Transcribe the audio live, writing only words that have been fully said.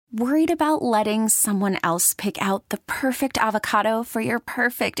Worried about letting someone else pick out the perfect avocado for your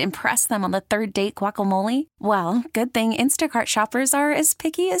perfect impress them on the third date guacamole? Well, good thing Instacart shoppers are as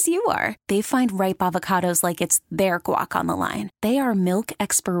picky as you are. They find ripe avocados like it's their guac on the line. They are milk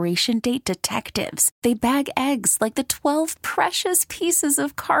expiration date detectives. They bag eggs like the 12 precious pieces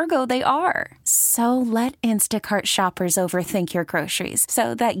of cargo they are. So let Instacart shoppers overthink your groceries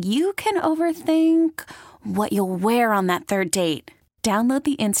so that you can overthink what you'll wear on that third date. Download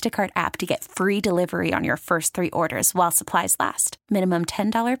the Instacart app to get free delivery on your first 3 orders while supplies last. Minimum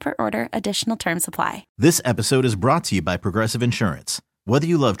 $10 per order. Additional terms apply. This episode is brought to you by Progressive Insurance. Whether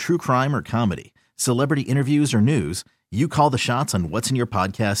you love true crime or comedy, celebrity interviews or news, you call the shots on what's in your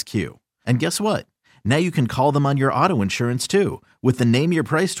podcast queue. And guess what? Now you can call them on your auto insurance too with the Name Your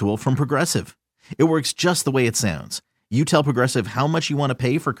Price tool from Progressive. It works just the way it sounds. You tell Progressive how much you want to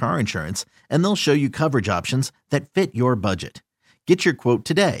pay for car insurance, and they'll show you coverage options that fit your budget. Get your quote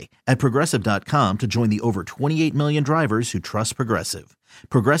today at Progressive.com to join the over 28 million drivers who trust Progressive.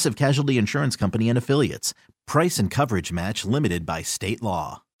 Progressive Casualty Insurance Company and Affiliates. Price and coverage match limited by state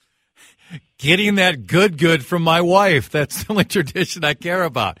law. Getting that good from my wife. That's the only tradition I care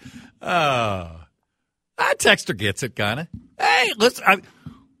about. That texter gets it, kind of. Hey, okay,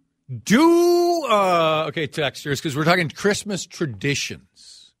 texters, because we're talking Christmas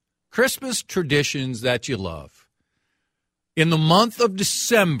traditions. Christmas traditions that you love. In the month of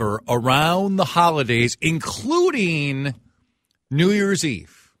December, around the holidays, including New Year's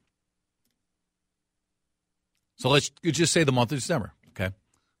Eve. So let's just say the month of December, okay?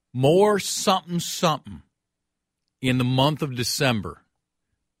 More something in the month of December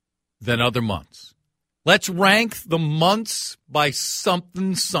than other months. Let's rank the months by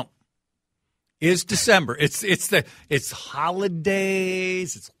something. Is December. It's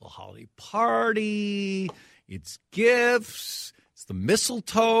holidays, it's a holiday party. It's gifts. It's the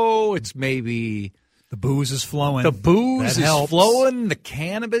mistletoe. It's any the booze is flowing. The booze that is helps. flowing. The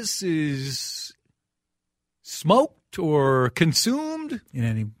cannabis is smoked or consumed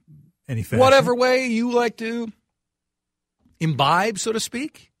In any fashion. whatever way you like to imbibe, so to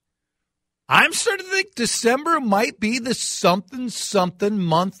speak. I'm starting to think December might be the something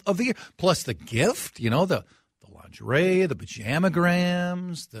month of the year. Plus the gift, the lingerie, the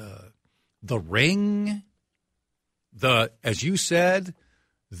pajamagrams, the ring. As you said,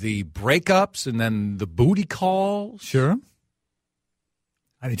 the breakups and then the booty calls. Sure.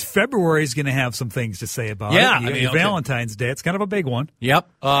 I mean, February is going to have some things to say about it. Okay. Valentine's Day, it's kind of a big one. Yep.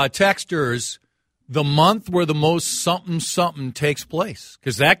 Texters, the month where the most something takes place,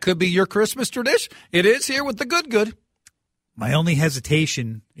 because that could be your Christmas tradition. It is here with the good. My only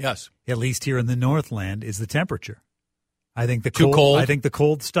hesitation, Yes. at least here in the Northland, is the temperature. I think the Too cold? I think the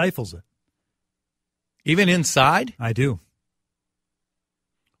cold stifles it. Even inside? I do.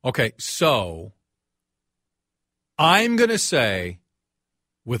 Okay, so I'm going to say,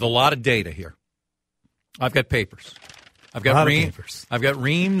 with a lot of data here, I've got papers. I've got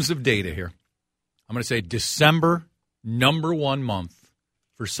reams of data here. I'm going to say December, number one month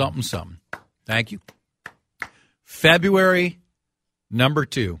for something. Thank you. February, number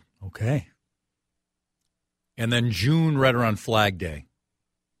 2. Okay. And then June, right around Flag Day,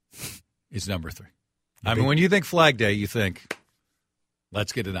 is number 3. I mean, when you think Flag Day, you think,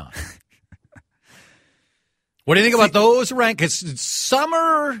 let's get it on. What do you think about those rank? It's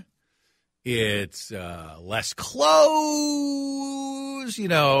summer. It's less clothes.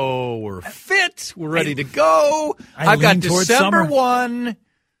 We're fit. We're ready to go. I've got December 1,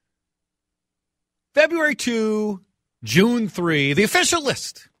 February 2, June 3, the official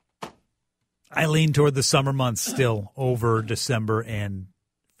list. I lean toward the summer months still over December and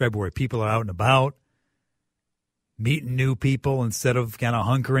February. People are out and about, meeting new people instead of kind of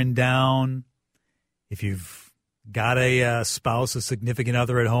hunkering down. If you've got a spouse, a significant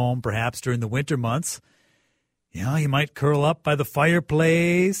other at home, perhaps during the winter months, you might curl up by the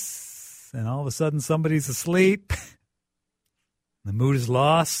fireplace and all of a sudden somebody's asleep. The mood is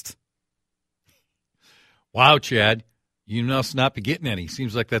lost. Wow, Chad. You must not be getting any.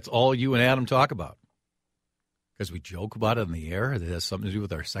 Seems like that's all you and Adam talk about. Because we joke about it on the air. That has something to do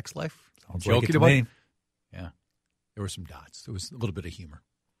with our sex life. Joking about it. Yeah. There were some dots. There was a little bit of humor.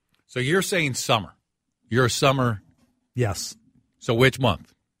 So you're saying summer. You're a summer. Yes. So which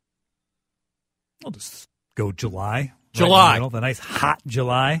month? I'll just go July. July. Right, the nice hot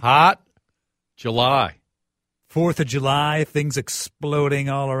July. Hot July. 4th of July, things exploding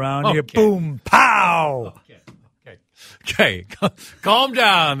all around you. Okay. Boom, pow. Okay. Calm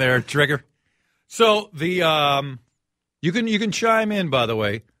down there, Trigger. So the you can chime in, by the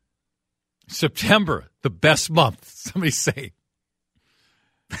way. September, the best month. Somebody say.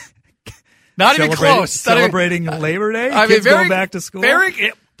 Not even close. Celebrating Labor Day? I mean, kids going back to school?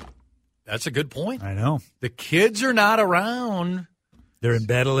 That's a good point. I know. The kids are not around. They're in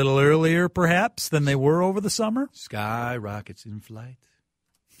bed a little earlier, perhaps, than they were over the summer. Sky rockets in flight.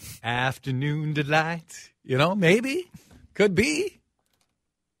 Afternoon delight. You know, maybe. Could be.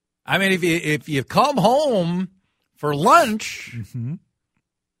 I mean, if you come home for lunch and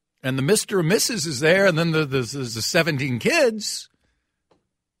the Mr. and Mrs. is there and then there's the 17 kids,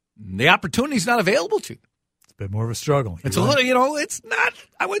 the opportunity's not available to you. It's a bit more of a struggle. It's a little, it's not,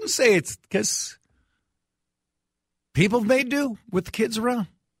 I wouldn't say it's because people have made do with the kids around.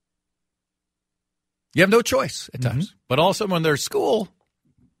 You have no choice at times. But also when they're at school,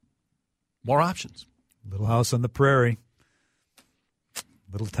 more options. Little house on the prairie.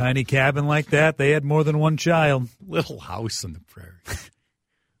 Little tiny cabin like that. They had more than one child. Little house on the prairie.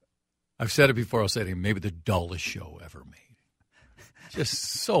 I've said it before. I'll say it again. Maybe the dullest show ever made. Just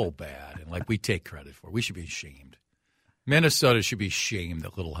so bad. And like we take credit for it. We should be ashamed. Minnesota should be ashamed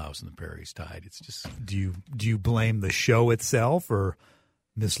that Little House on the Prairie is tied. It's just. Do you blame the show itself or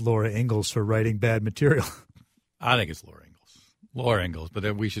Miss Laura Ingalls for writing bad material? I think it's Laura Ingalls. Laura Ingalls, but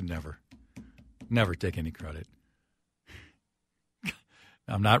then we should never take any credit.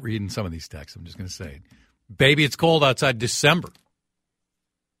 I'm not reading some of these texts. I'm just going to say it. Baby, it's cold outside. December.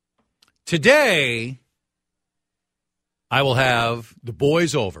 Today, I will have the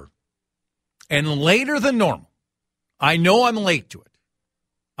boys over. And later than normal. I know I'm late to it.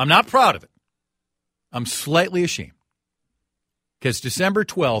 I'm not proud of it. I'm slightly ashamed. Because December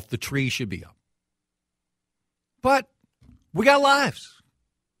 12th, the tree should be up. But we got lives.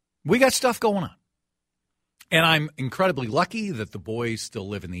 We got stuff going on. And I'm incredibly lucky that the boys still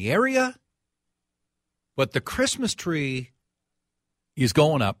live in the area. But the Christmas tree is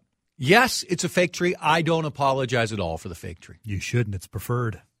going up. Yes, it's a fake tree. I don't apologize at all for the fake tree. You shouldn't. It's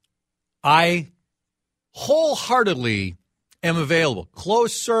preferred. I wholeheartedly am available.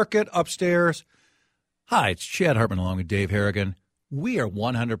 Closed circuit upstairs. Hi, it's Chad Hartman along with Dave Harrigan. We are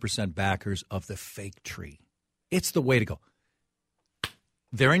 100% backers of the fake tree. It's the way to go.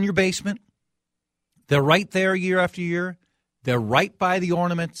 They're in your basement. They're right there year after year. They're right by the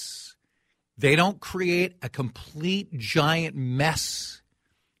ornaments. They don't create a complete giant mess,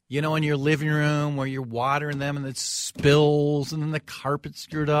 you know, in your living room where you're watering them and it spills and then the carpet's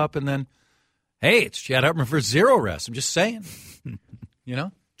screwed up and then, hey, it's Chad Hartman for Zero Rest. I'm just saying. You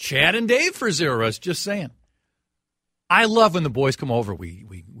know, Chad and Dave for Zero Rest, just saying. I love when the boys come over.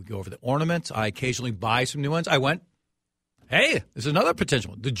 We go over the ornaments. I occasionally buy some new ones. I went, hey, there's another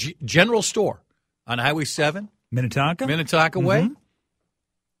potential one. The general store on Highway 7. Minnetonka Way. It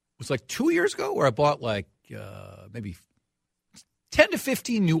was like 2 years ago where I bought like maybe 10 to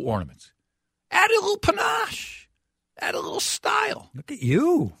 15 new ornaments. Add a little panache. Add a little style. Look at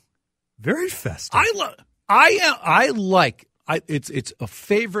you. Very festive. It's a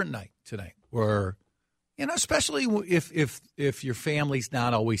favorite night tonight where, you know, especially if your family's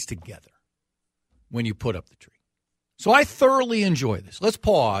not always together when you put up the tree. So I thoroughly enjoy this. Let's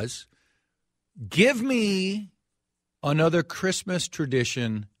pause. Give me another Christmas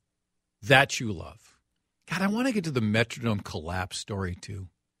tradition that you love. God, I want to get to the Metrodome collapse story, too.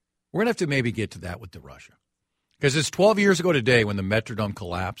 We're going to have to maybe get to that with DeRusha. Because it's 12 years ago today when the Metrodome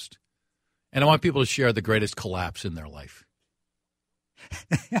collapsed. And I want people to share the greatest collapse in their life.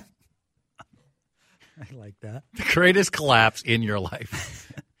 I like that. The greatest collapse in your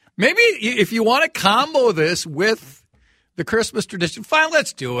life. Maybe if you want to combo this with the Christmas tradition, fine,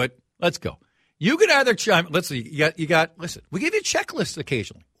 let's do it. Let's go. You can either chime. Let's see. You got. Listen, we give you checklists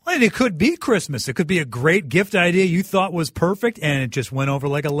occasionally. Well, and it could be Christmas. It could be a great gift idea you thought was perfect, and it just went over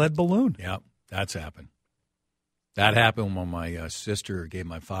like a lead balloon. Yeah, that's happened. That happened when my sister gave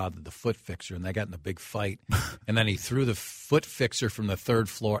my father the foot fixer, and they got in a big fight. And then he threw the foot fixer from the third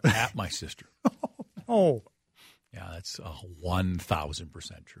floor at my sister. Oh. Yeah, that's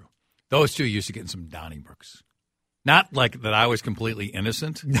 1,000% true. Those two used to get in some Donningbrook's. Not like that I was completely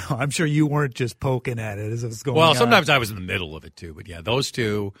innocent. No, I'm sure you weren't just poking at it as it was going on. Well, sometimes I was in the middle of it, too. But, yeah, those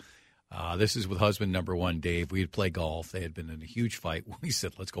two, this is with husband number one, Dave. We'd play golf. They had been in a huge fight. We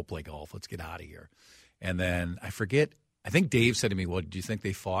said, let's go play golf. Let's get out of here. And then I forget, I think Dave said to me, well, do you think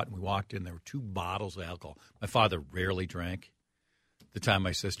they fought? And we walked in. There were 2 bottles of alcohol. My father rarely drank. The time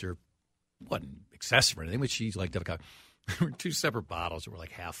my sister wasn't excessive or anything, but she's like, there were 2 separate bottles that were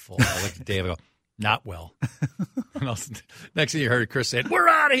like half full. I looked at Dave and I go, not well. And next thing you heard, Chris said, we're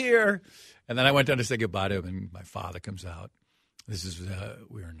out of here. And then I went down to say goodbye to him, and my father comes out. This is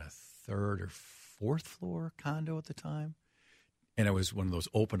we were in a 3rd or 4th floor condo at the time. And it was one of those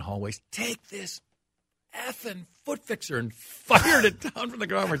open hallways. Take this effing foot fixer and fired it down from the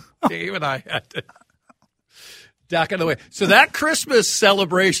ground where Dave and I had to duck out of the way. So that Christmas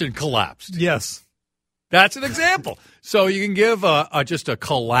celebration collapsed. Yes. That's an example. So you can give just a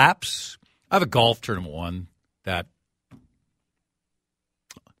collapse. I have a golf tournament one that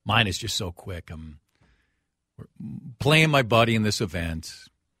mine is just so quick. I'm playing my buddy in this event,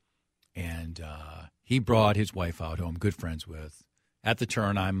 and he brought his wife out, who I'm good friends with. At the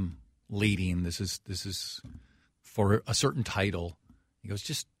turn, I'm leading. This is for a certain title. He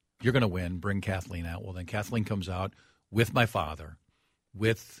goes, you're going to win. Bring Kathleen out. Well, then Kathleen comes out with my father,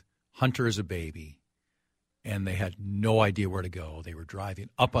 with Hunter as a baby, and they had no idea where to go. They were driving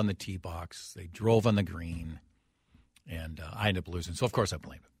up on the tee box. They drove on the green, and I ended up losing. So, of course, I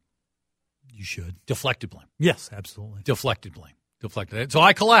blame it. You should. Deflected blame. Yes, absolutely. Deflected blame. Deflected. So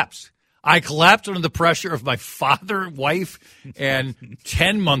I collapsed. I collapsed under the pressure of my father, wife, and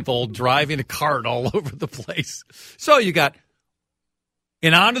 10-month-old driving a cart all over the place. So you got,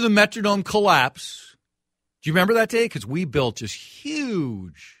 in honor of the Metrodome collapse, do you remember that day? Because we built just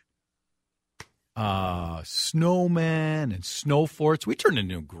huge snowmen and snow forts. We turned it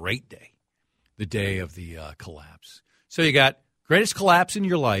into a great day, the day of the collapse. So you got greatest collapse in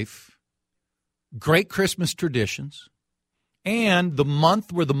your life, great Christmas traditions, and the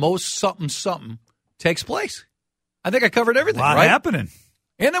month where the most something takes place. I think I covered everything, right? A lot happening.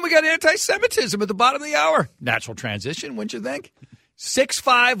 And then we got anti-Semitism at the bottom of the hour. Natural transition, wouldn't you think?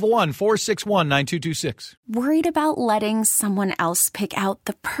 651-461-9226. Worried about letting someone else pick out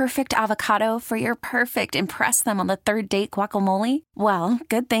the perfect avocado for your perfect impress them on the third date guacamole? Well,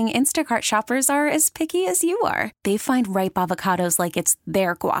 good thing Instacart shoppers are as picky as you are. They find ripe avocados like it's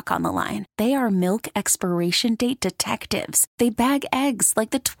their guac on the line. They are milk expiration date detectives. They bag eggs like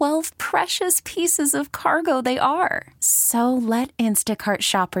the 12 precious pieces of cargo they are. So let Instacart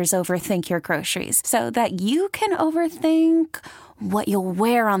shoppers overthink your groceries so that you can overthink what you'll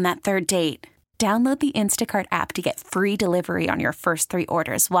wear on that third date. Download the Instacart app to get free delivery on your first 3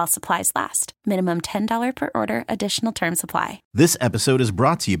 orders while supplies last. Minimum $10 per order. Additional terms apply. This episode is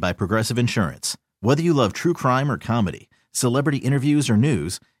brought to you by Progressive Insurance. Whether you love true crime or comedy, celebrity interviews or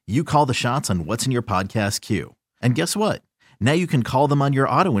news, you call the shots on what's in your podcast queue. And guess what? Now you can call them on your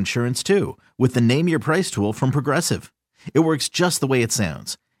auto insurance too with the Name Your Price tool from Progressive. It works just the way it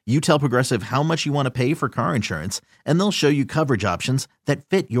sounds. You tell Progressive how much you want to pay for car insurance, and they'll show you coverage options that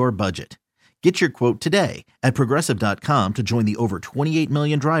fit your budget. Get your quote today at Progressive.com to join the over 28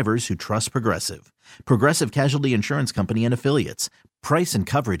 million drivers who trust Progressive. Progressive Casualty Insurance Company and Affiliates. Price and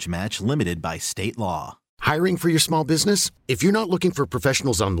coverage match limited by state law. Hiring for your small business? If you're not looking for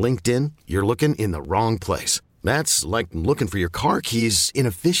professionals on LinkedIn, you're looking in the wrong place. That's like looking for your car keys in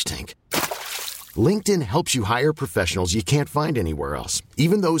a fish tank. LinkedIn helps you hire professionals you can't find anywhere else,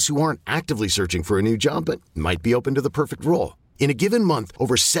 even those who aren't actively searching for a new job but might be open to the perfect role. In a given month,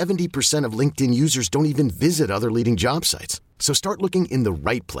 over 70% of LinkedIn users don't even visit other leading job sites. So start looking in the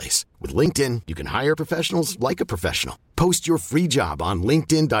right place. With LinkedIn, you can hire professionals like a professional. Post your free job on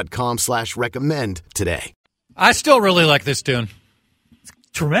linkedin.com/recommend today. I still really like this tune. It's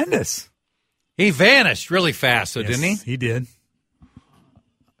tremendous. He vanished really fast, Yes, didn't he? He did.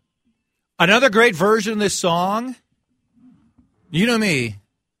 Another great version of this song. You know me.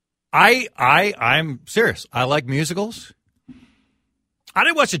 I'm serious. I like musicals. I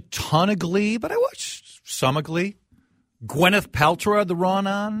didn't watch a ton of Glee, but I watched some of Glee. Gwyneth Paltrow had the run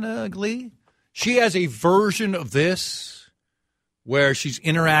on Glee. She has a version of this where she's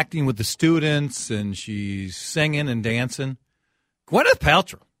interacting with the students and she's singing and dancing. Gwyneth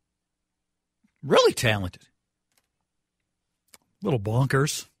Paltrow, really talented. Little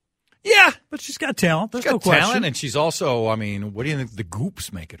bonkers. Yeah. But she's got talent. There's She's no got question. talent, and she's also, what do you think the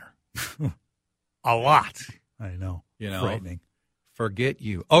Goop's making her? A lot. I know. Frightening. Forget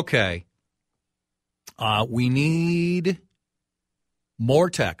you. Okay. We need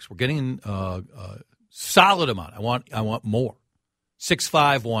more text. We're getting a solid amount. I want more.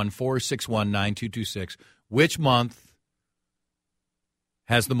 651-461-9226. Which month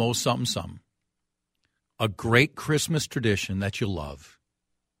has the most something? A great Christmas tradition that you love.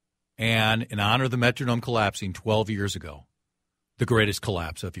 And in honor of the Metrodome collapsing 12 years ago, the greatest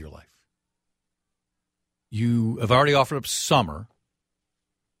collapse of your life. You have already offered up summer,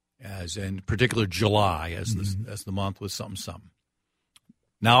 as in particular July, as the month with something.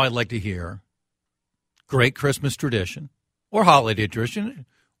 Now I'd like to hear great Christmas tradition, or holiday tradition,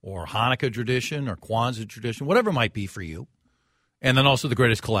 or Hanukkah tradition, or Kwanzaa tradition, whatever it might be for you. And then also the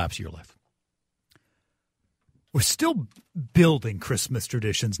greatest collapse of your life. We're still building Christmas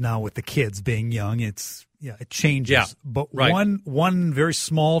traditions now with the kids being young. It changes. Yeah, but right. one very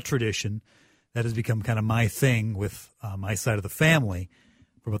small tradition that has become kind of my thing with my side of the family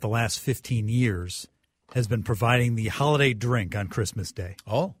for about the last 15 years, has been providing the holiday drink on Christmas Day.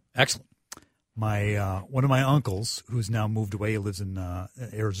 Oh, excellent. My one of my uncles, who's now moved away, he lives in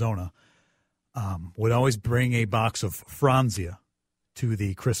Arizona, would always bring a box of Franzia to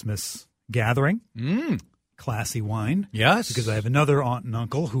the Christmas gathering. Classy wine. Yes. Because I have another aunt and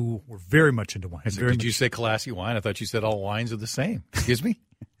uncle who were very much into wine. Did you say classy wine? I thought you said all wines are the same. Excuse me?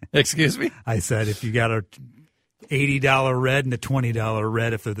 Excuse me? I said if you got a $80 red and a $20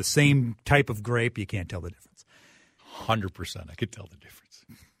 red, if they're the same type of grape, you can't tell the difference. 100%. I could tell the difference.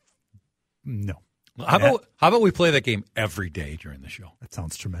 No. How about we play that game every day during the show? That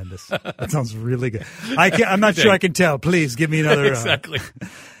sounds tremendous. That sounds really good. I'm not sure I can tell. Please give me another. Exactly.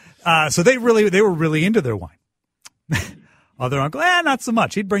 So they were really into their wine. Other uncle, not so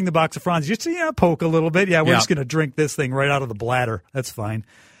much. He'd bring the box of Franz just to poke a little bit. Yeah, we're just going to drink this thing right out of the bladder. That's fine.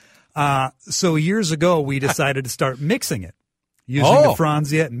 So years ago, we decided to start mixing it, using the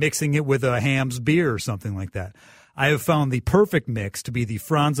Franzia, mixing it with a Ham's beer or something like that. I have found the perfect mix to be the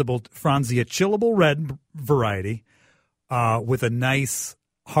Franzia chillable red variety with a nice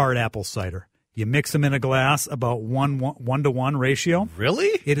hard apple cider. You mix them in a glass, about 1-to-1 ratio. Really?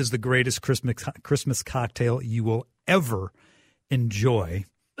 It is the greatest Christmas cocktail you will ever enjoy.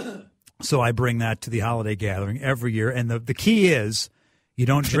 So I bring that to the holiday gathering every year. And the key is you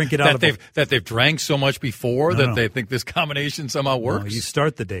don't drink it out of that they've drank so much before that they think this combination somehow works. No, you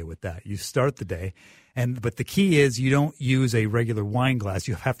start the day with that. You start the day. But the key is you don't use a regular wine glass.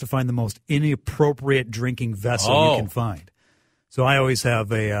 You have to find the most inappropriate drinking vessel you can find. So I always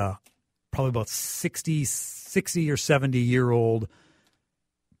have a probably about 60 or 70-year-old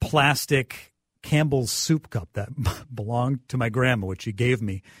plastic Campbell's soup cup that belonged to my grandma, which she gave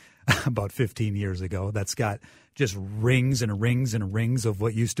me about 15 years ago. That's got just rings and rings and rings of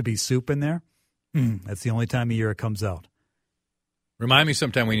what used to be soup in there. That's the only time of year it comes out. Remind me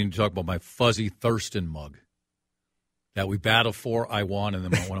sometime we need to talk about my fuzzy Thurston mug that we battled for. I won, and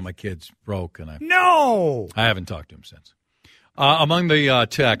then one of my kids broke, and I haven't talked to him since. Among the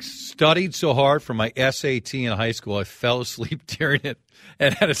texts, studied so hard for my SAT in high school, I fell asleep during it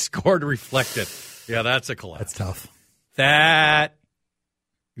and had a score to reflect it. Yeah, that's a collapse. That's tough. That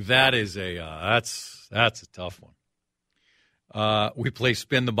is that's a tough one. We play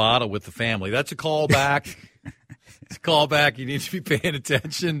spin the bottle with the family. That's a callback. It's a callback. You need to be paying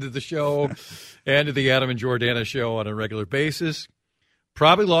attention to the show and to the Adam and Jordana show on a regular basis.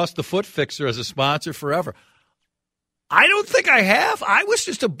 Probably lost the Foot Fixer as a sponsor forever. I don't think I have. I was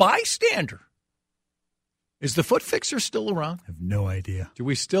just a bystander. Is the Foot Fixer still around? I have no idea. Do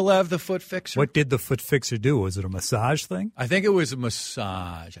we still have the Foot Fixer? What did the Foot Fixer do? Was it a massage thing? I think it was a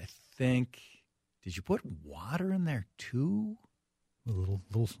massage. Did you put water in there too? A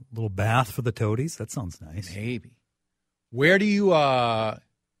little bath for the toadies? That sounds nice. Maybe. Where do you stand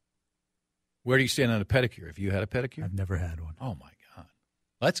on a pedicure? Have you had a pedicure? I've never had one. Oh, my God.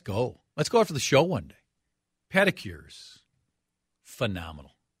 Let's go. Let's go after the show one day. Pedicures,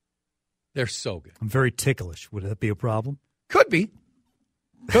 phenomenal. They're so good. I'm very ticklish. Would that be a problem? Could be,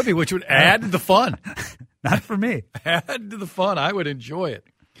 which would add to the fun. Not for me. Add to the fun. I would enjoy it.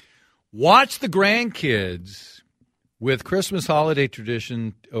 Watch the grandkids with Christmas holiday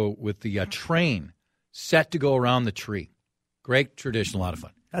tradition with the train set to go around the tree. Great tradition, a lot of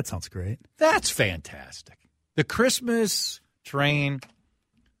fun. That sounds great. That's fantastic. The Christmas train,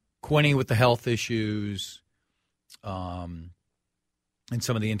 Quinny with the health issues, and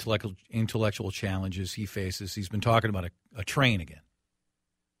some of the intellectual challenges he faces. He's been talking about a train again.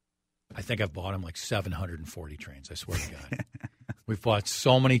 I think I've bought him like 740 trains, I swear to God. We've bought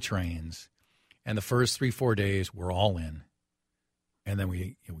so many trains, and the first 3-4 days we're all in. And then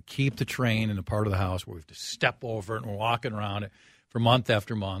we keep the train in a part of the house where we have to step over it, and we're walking around it for month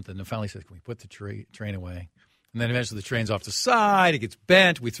after month. And then finally says, can we put the train away? And then eventually the train's off the side. It gets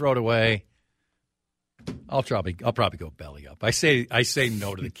bent. We throw it away. I'll probably go belly up. I say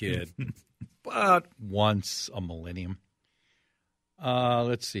no to the kid, but once a millennium.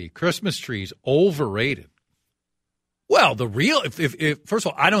 Let's see. Christmas trees overrated. Well, if first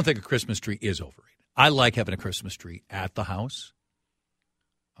of all, I don't think a Christmas tree is overrated. I like having a Christmas tree at the house.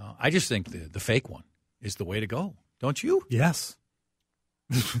 I just think the fake one is the way to go. Don't you? Yes.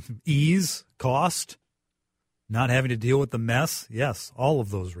 Ease, cost, not having to deal with the mess. Yes, all of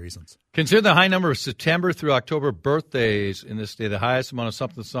those reasons. Consider the high number of September through October birthdays in this day. The highest amount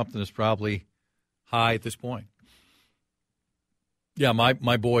of something is probably high at this point. Yeah,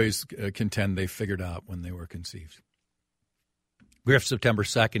 my boys contend they figured out when they were conceived. We have September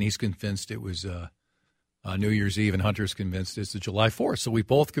 2nd. He's convinced it was New Year's Eve, and Hunter's convinced it's the July 4th. So we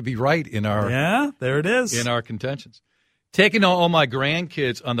both could be right in our there it is in our contentions. Taking all my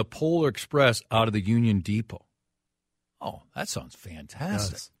grandkids on the Polar Express out of the Union Depot. Oh, that sounds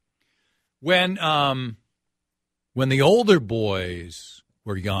fantastic. Yes. When the older boys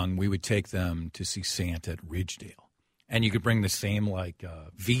were young, we would take them to see Santa at Ridgedale. And you could bring the same,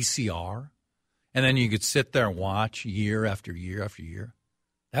 VCR. And then you could sit there and watch year after year after year.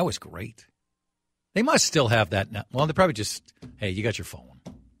 That was great. They must still have that now. Well, they're probably just, hey, you got your phone.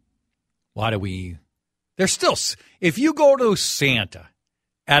 Why do we? They're still, if you go to Santa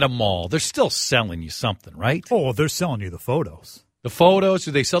at a mall, they're still selling you something, right? Oh, they're selling you the photos. The photos,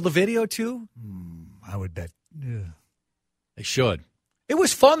 do they sell the video too? I would bet. Yeah. They should. It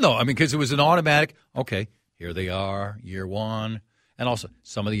was fun, though. I mean, because it was an automatic, okay, here they are, year one. And also,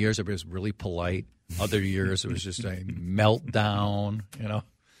 some of the years it was really polite. Other years it was just a meltdown,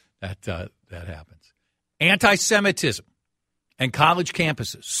 that happens. Anti-Semitism and college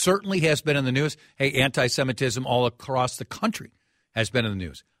campuses certainly has been in the news. Hey, anti-Semitism all across the country has been in the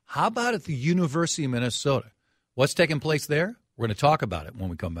news. How about at the University of Minnesota? What's taking place there? We're going to talk about it when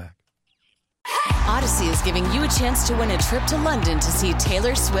we come back. Odyssey is giving you a chance to win a trip to London to see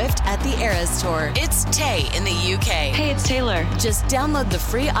Taylor Swift at the Eras Tour. It's Tay in the UK. Hey, it's Taylor. Just download the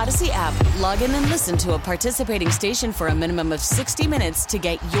free Odyssey app, log in and listen to a participating station for a minimum of 60 minutes to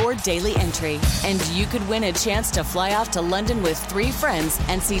get your daily entry. And you could win a chance to fly off to London with 3 friends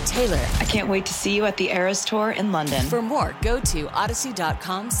and see Taylor. I can't wait to see you at the Eras Tour in London. For more, go to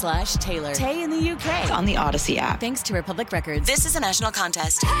odyssey.com/Taylor. Tay in the UK. It's on the Odyssey app. Thanks to Republic Records. This is a national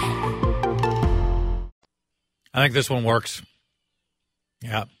contest. I think this one works.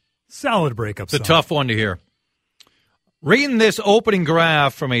 Yeah. Solid breakup It's a tough one to hear. Reading this opening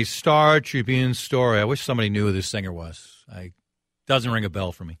graph from a Star Tribune story, I wish somebody knew who this singer was. Doesn't ring a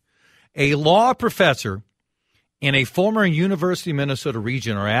bell for me. A law professor and a former University of Minnesota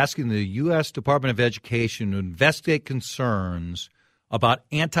regent are asking the U.S. Department of Education to investigate concerns about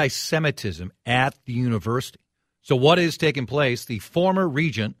anti-Semitism at the university. So what is taking place? The former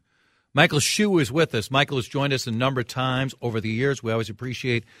regent, Michael Hsu, is with us. Michael has joined us a number of times over the years. We always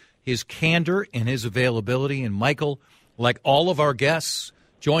appreciate his candor and his availability. And Michael, like all of our guests,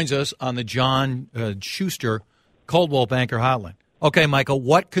 joins us on the John Schuster Coldwell Banker Hotline. Okay, Michael,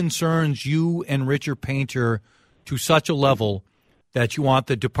 what concerns you and Richard Painter to such a level that you want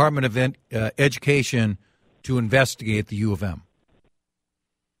the Department of Education to investigate the U of M?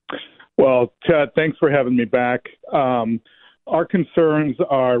 Well, Chad, thanks for having me back. Our concerns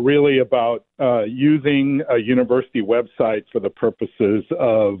are really about using a university website for the purposes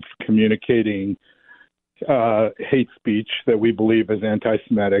of communicating hate speech that we believe is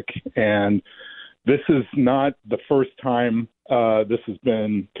anti-Semitic. And this is not the first time this has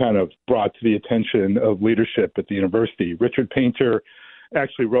been kind of brought to the attention of leadership at the university. Richard Painter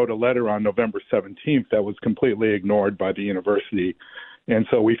actually wrote a letter on November 17th that was completely ignored by the university. And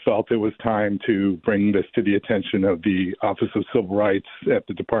so we felt it was time to bring this to the attention of the Office of Civil Rights at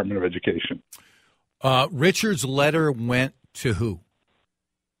the Department of Education. Richard's letter went to who?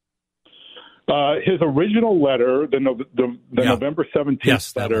 His original letter, the November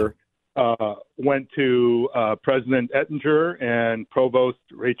 17th letter, went to President Ettinger and Provost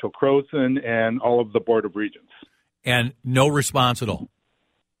Rachel Croson and all of the Board of Regents. And no response at all?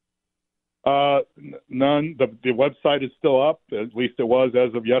 None. The website is still up. At least it was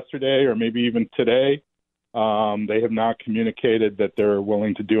as of yesterday or maybe even today. They have not communicated that they're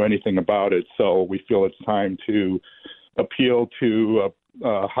willing to do anything about it. So we feel it's time to appeal to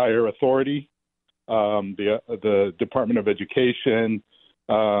higher authority. The Department of Education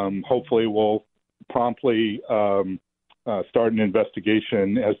hopefully will promptly start an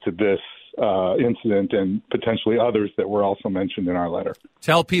investigation as to this incident and potentially others that were also mentioned in our letter.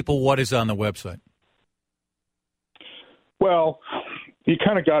 Tell people what is on the website. Well, you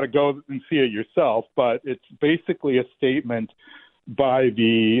kind of got to go and see it yourself, but it's basically a statement by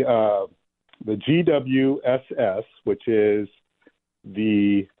the GWSS, which is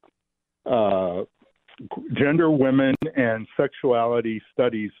the Gender, Women, and Sexuality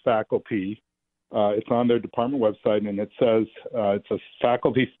Studies faculty. It's on their department website, and it says it's a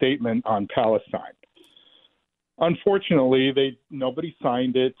faculty statement on Palestine. Unfortunately, nobody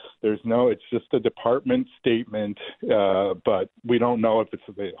signed it. It's just a department statement, but we don't know if it's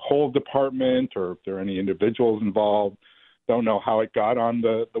the whole department or if there are any individuals involved. Don't know how it got on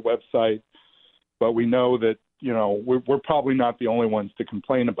the website, but we know that we're probably not the only ones to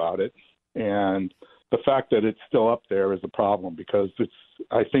complain about it, and the fact that it's still up there is a problem because it's,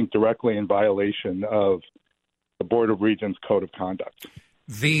 I think, directly in violation of the Board of Regents Code of Conduct.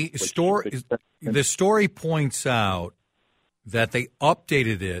 The story points out that they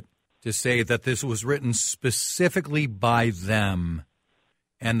updated it to say that this was written specifically by them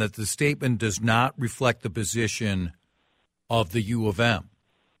and that the statement does not reflect the position of the U of M.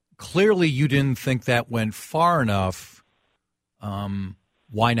 Clearly, you didn't think that went far enough.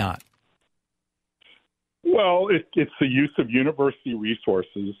 Why not? Well, it's the use of university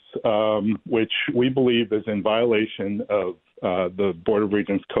resources, which we believe is in violation of the Board of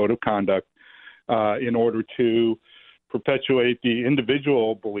Regents Code of Conduct in order to perpetuate the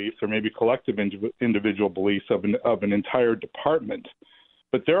individual beliefs or maybe collective individual beliefs of an entire department.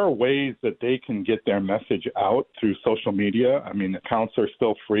 But there are ways that they can get their message out through social media. I mean, accounts are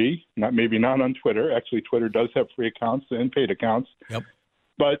still free, maybe not on Twitter. Actually, Twitter does have free accounts and paid accounts. Yep.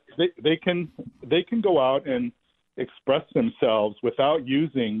 But they can go out and express themselves without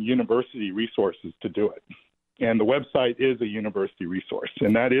using university resources to do it. And the website is a university resource,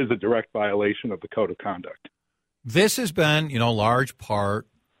 and that is a direct violation of the Code of Conduct. This has been, a large part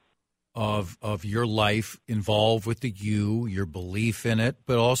of your life involved with the U, your belief in it,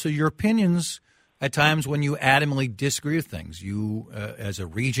 but also your opinions at times when you adamantly disagree with things. You, as a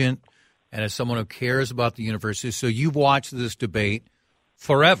regent and as someone who cares about the university, so you've watched this debate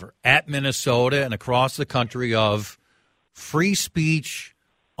forever at Minnesota and across the country of free speech,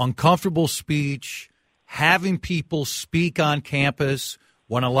 uncomfortable speech, having people speak on campus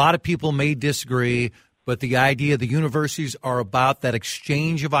when a lot of people may disagree, but the idea the universities are about that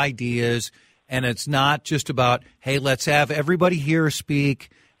exchange of ideas, and it's not just about, hey, let's have everybody here speak,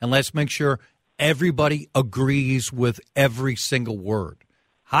 and let's make sure everybody agrees with every single word.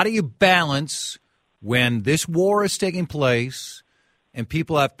 How do you balance when this war is taking place and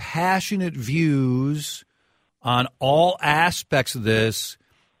people have passionate views on all aspects of this,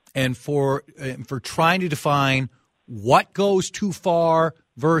 and for trying to define what goes too far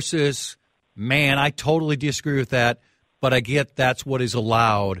versus, man, I totally disagree with that, but I get that's what is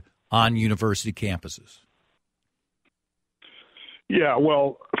allowed on university campuses? Yeah,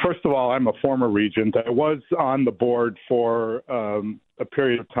 well, first of all, I'm a former regent. I was on the board for a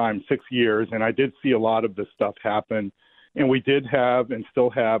period of time, 6 years, and I did see a lot of this stuff happen. And we did have and still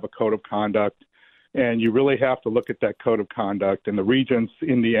have a code of conduct. And you really have to look at that code of conduct. And the regents,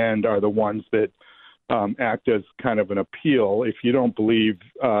 in the end, are the ones that act as kind of an appeal. If you don't believe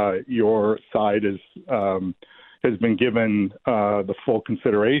your side has been given the full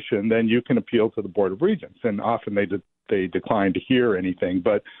consideration, then you can appeal to the Board of Regents. And often they decline to hear anything.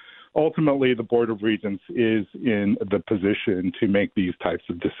 But ultimately, the Board of Regents is in the position to make these types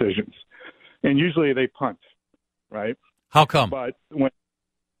of decisions. And usually they punt, right? How come? But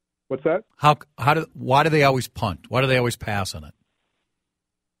what's that? Why do they always punt? Why do they always pass on it?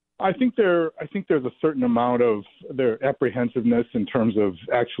 I think there's a certain amount of their apprehensiveness in terms of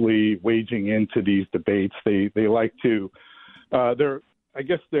actually waging into these debates. They like to I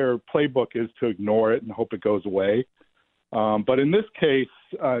guess their playbook is to ignore it and hope it goes away. But in this case,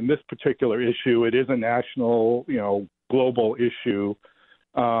 in this particular issue, it is a national, global issue.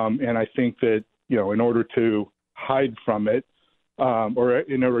 And I think that, in order to hide from it, or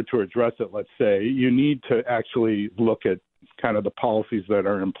in order to address it, let's say, you need to actually look at kind of the policies that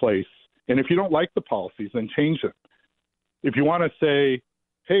are in place. And if you don't like the policies, then change them. If you want to say,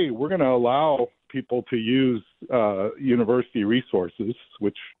 hey, we're going to allow people to use university resources,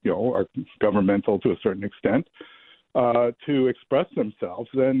 which, are governmental to a certain extent, to express themselves,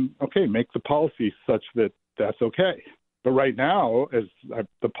 then, okay, make the policy such that that's okay. But right now, as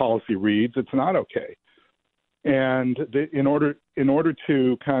the policy reads, it's not okay. And in order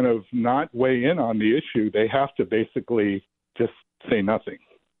to kind of not weigh in on the issue, they have to basically just say nothing.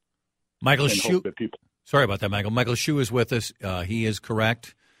 Michael Hsu. Sorry about that, Michael. Michael Hsu is with us. He is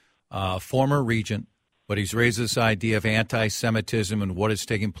correct. Former regent, but he's raised this idea of anti-Semitism and what is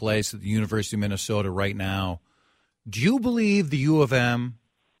taking place at the University of Minnesota right now. Do you believe the U of M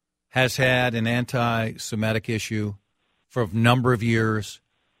has had an anti-Semitic issue for a number of years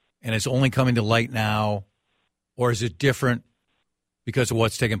and it's only coming to light now? Or is it different because of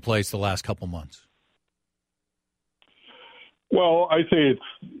what's taken place the last couple months? Well, I say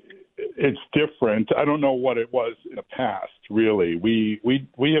it's different. I don't know what it was in the past, really. We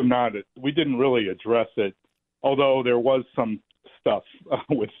didn't really address it, although there was some stuff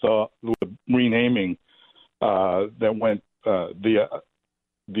with the renaming that went the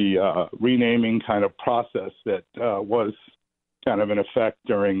renaming kind of process that was kind of in effect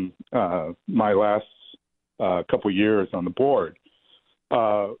during my last couple years on the board.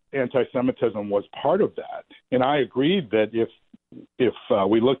 Anti-Semitism was part of that, and I agreed that if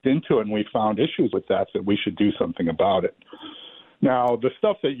we looked into it and we found issues with that we should do something about it. Now, the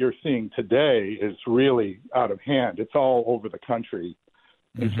stuff that you're seeing today is really out of hand. It's all over the country.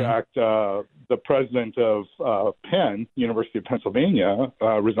 In fact, the president of Penn, University of Pennsylvania,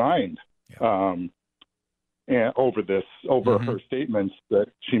 resigned and over her statements that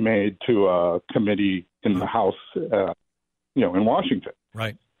she made to a committee in the House, in Washington.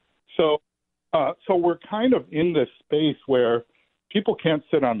 Right. So we're kind of in this space where people can't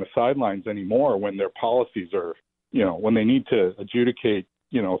sit on the sidelines anymore when their policies are, when they need to adjudicate,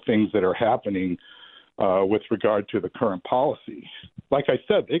 things that are happening with regard to the current policy. Like I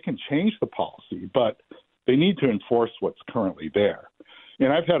said, they can change the policy, but they need to enforce what's currently there.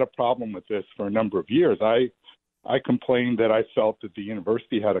 And I've had a problem with this for a number of years. I complained that I felt that the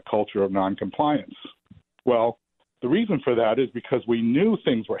university had a culture of noncompliance. Well, the reason for that is because we knew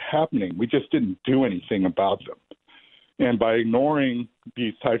things were happening. We just didn't do anything about them. And by ignoring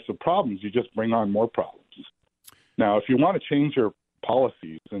these types of problems, you just bring on more problems. Now, if you want to change your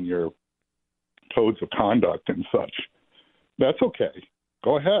policies and your codes of conduct and such, that's okay.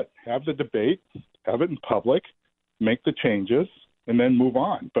 Go ahead. Have the debate. Have it in public. Make the changes. And then move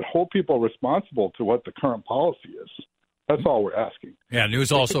on. But hold people responsible to what the current policy is. That's all we're asking. Yeah,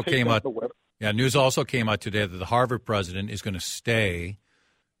 news also came out. Yeah, news also came out today that the Harvard president is going to stay.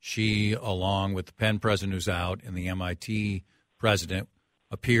 She, along with the Penn president who's out and the MIT president,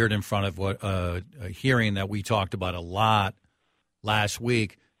 appeared in front of a hearing that we talked about a lot last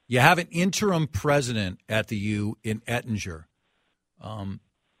week. You have an interim president at the U in Ettinger. Do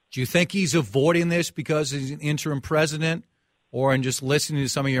you think he's avoiding this because he's an interim president? Or in just listening to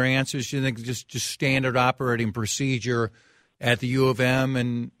some of your answers, do you think just standard operating procedure at the U of M,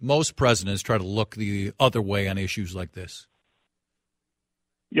 and most presidents try to look the other way on issues like this?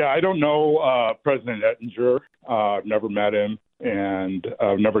 Yeah, I don't know President Ettinger. I've never met him, and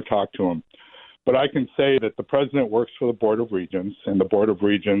I've never talked to him. But I can say that the president works for the Board of Regents, and the Board of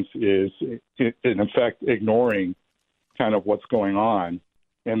Regents is, in effect, ignoring kind of what's going on.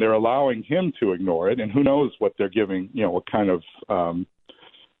 And they're allowing him to ignore it, and who knows what they're giving, what kind of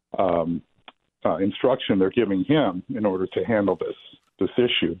instruction they're giving him in order to handle this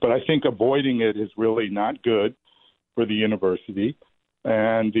issue. But I think avoiding it is really not good for the university,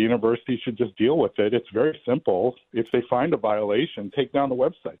 and the university should just deal with it. It's very simple. If they find a violation, take down the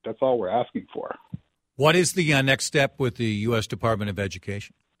website. That's all we're asking for. What is the next step with the U.S. Department of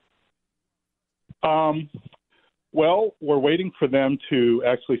Education? Well, we're waiting for them to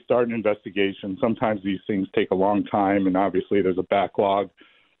actually start an investigation. Sometimes these things take a long time, and obviously there's a backlog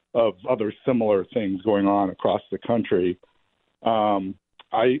of other similar things going on across the country.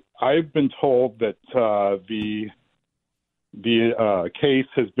 I've been told that the case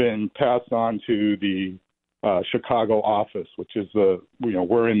has been passed on to the Chicago office, which is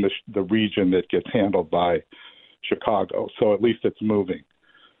we're in the region that gets handled by Chicago, so at least it's moving.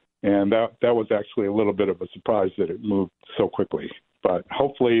 And that was actually a little bit of a surprise that it moved so quickly. But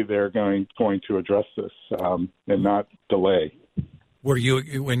hopefully they're going to address this and not delay. Were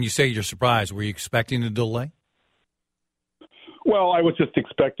you, when you say you're surprised, were you expecting a delay? Well, I was just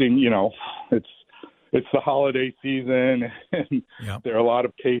expecting, it's the holiday season, and there are a lot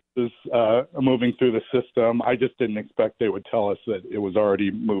of cases moving through the system. I just didn't expect they would tell us that it was already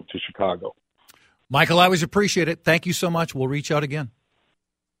moved to Chicago. Michael, I always appreciate it. Thank you so much. We'll reach out again.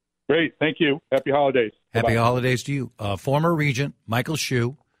 Great. Thank you. Happy holidays. Happy Bye-bye. holidays to you. Former Regent Michael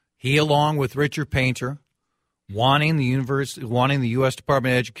Hsu, he along with Richard Painter, wanting the U.S.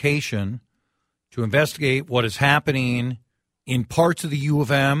 Department of Education to investigate what is happening in parts of the U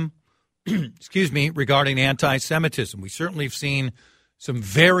of M, regarding anti-Semitism. We certainly have seen some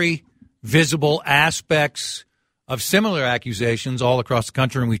very visible aspects of similar accusations all across the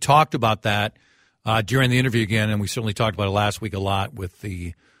country, and we talked about that during the interview again, and we certainly talked about it last week a lot with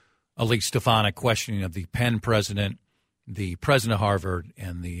the Elise Stefanik questioning of the Penn president, the president of Harvard,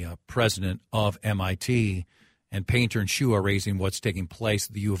 and the president of MIT. And Painter and Hsu are raising what's taking place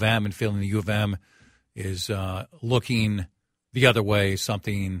at the U of M and feeling the U of M is looking the other way,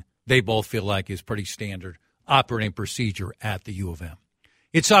 something they both feel like is pretty standard operating procedure at the U of M.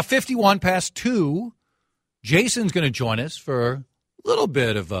 It's 51 past 2. Jason's going to join us for a little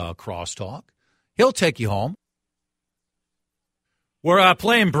bit of crosstalk. He'll take you home. We're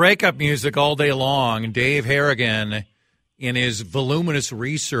playing breakup music all day long. Dave Harrigan, in his voluminous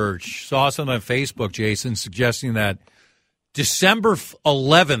research, saw something on Facebook, Jason, suggesting that December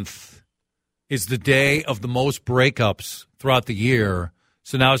 11th is the day of the most breakups throughout the year.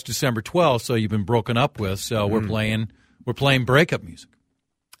 So now it's December 12th, so you've been broken up with. So we're playing breakup music.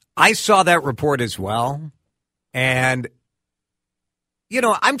 I saw that report as well, and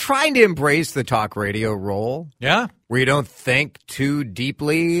I'm trying to embrace the talk radio role. Yeah. Where you don't think too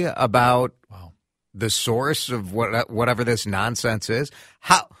deeply about the source of whatever this nonsense is.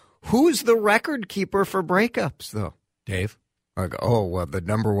 Who's the record keeper for breakups, though? Dave. Like, the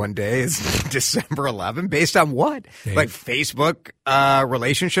number one day is December 11. Based on what? Dave. Like Facebook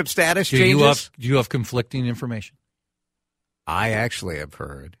relationship status Do changes? you have conflicting information? I actually have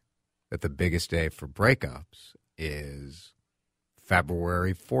heard that the biggest day for breakups is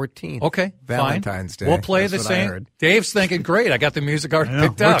February 14th. Okay, Valentine's fine. Day. We'll play That's the what I same. heard. Dave's thinking, great. I got the music already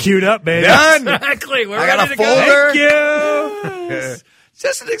picked up. We're queued up, baby. Done. Exactly. We're I got ready a to folder. go. Thank you. It's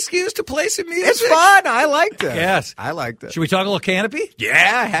just an excuse to play some music. It's fun. I liked it. Yes. I liked it. Should we talk a little Canopy?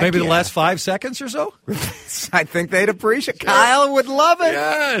 Yeah, heck Maybe the yeah. last 5 seconds or so? I think they'd appreciate it. Kyle would love it.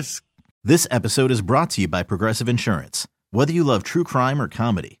 Yes. This episode is brought to you by Progressive Insurance. Whether you love true crime or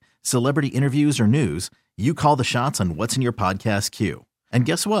comedy, celebrity interviews or news, you call the shots on what's in your podcast queue. And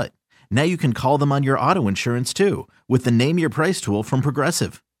guess what? Now you can call them on your auto insurance too with the Name Your Price tool from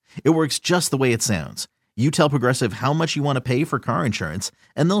Progressive. It works just the way it sounds. You tell Progressive how much you want to pay for car insurance,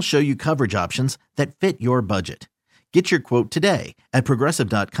 and they'll show you coverage options that fit your budget. Get your quote today at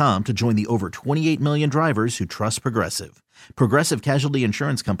Progressive.com to join the over 28 million drivers who trust Progressive. Progressive Casualty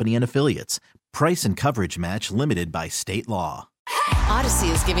Insurance Company and Affiliates. Price and coverage match limited by state law. Odyssey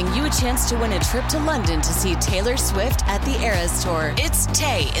is giving you a chance to win a trip to London to see Taylor Swift at the Eras Tour. It's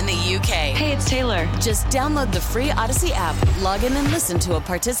Tay in the UK. Hey, it's Taylor. Just download the free Odyssey app, log in and listen to a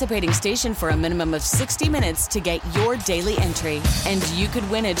participating station for a minimum of 60 minutes to get your daily entry. And you could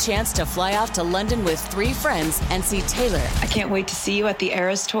win a chance to fly off to London with 3 friends and see Taylor. I can't wait to see you at the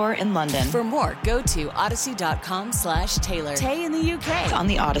Eras Tour in London. For more, go to odyssey.com/Taylor. Tay in the UK. On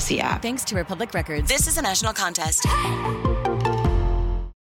the Odyssey app. Thanks to Republic Records. This is a national contest.